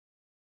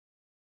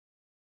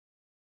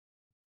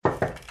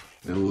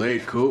Little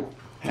late, Coop.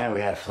 Yeah,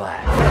 we had a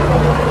flat.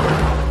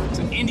 It's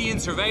an Indian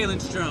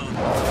surveillance drone.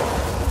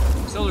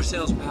 Solar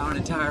cells power an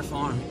entire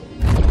farm.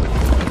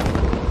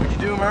 What'd you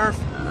do, Murph?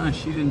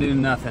 She didn't do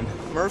nothing.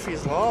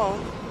 Murphy's Law.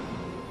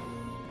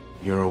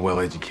 You're a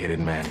well-educated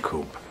man,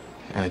 Coop,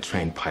 and a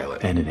trained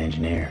pilot. And an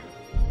engineer.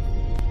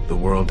 The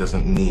world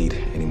doesn't need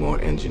any more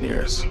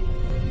engineers.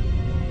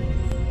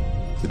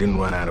 We didn't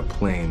run out of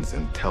planes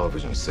and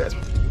television sets.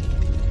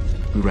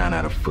 We ran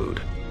out of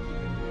food.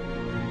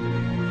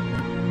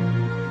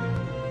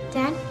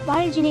 Dad,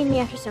 why did you name me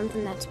after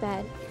something that's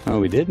bad? Oh,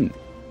 we didn't.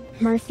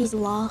 Murphy's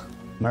Law.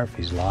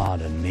 Murphy's Law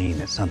doesn't mean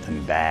that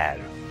something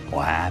bad will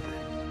happen.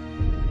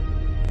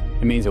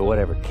 It means that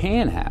whatever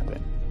can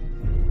happen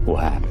will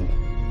happen.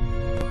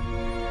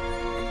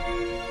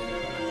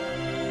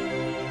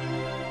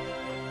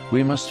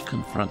 We must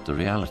confront the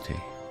reality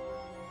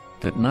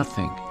that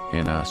nothing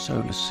in our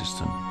solar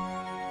system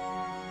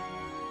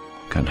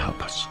can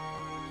help us.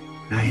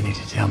 Now you need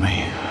to tell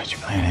me what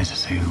your plan is to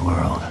save the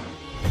world.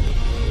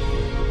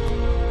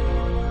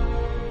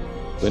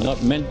 We're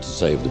not meant to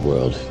save the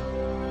world.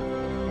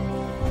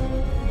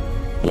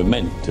 We're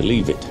meant to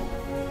leave it.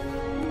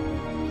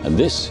 And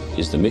this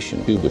is the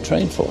mission we were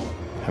trained for.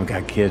 I've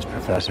got kids,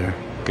 Professor.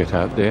 Get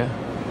out there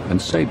and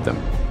save them.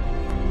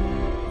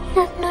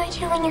 I have no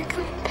idea when you're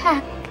coming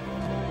back.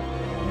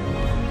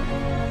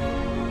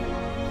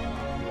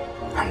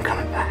 I'm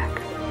coming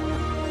back.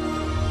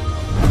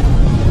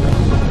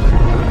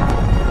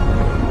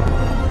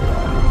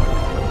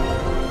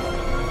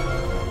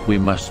 We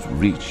must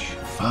reach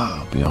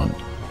far beyond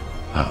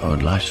our own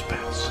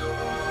lifespans.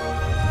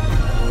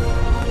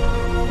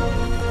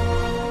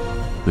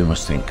 We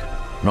must think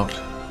not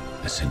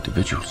as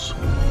individuals,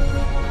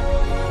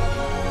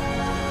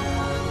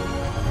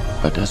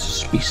 but as a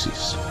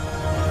species.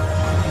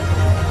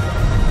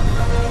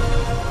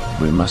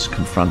 We must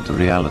confront the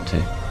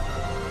reality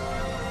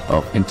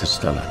of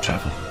interstellar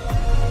travel.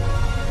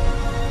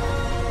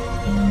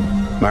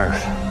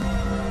 Murph,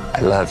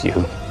 I love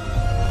you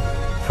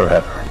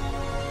forever.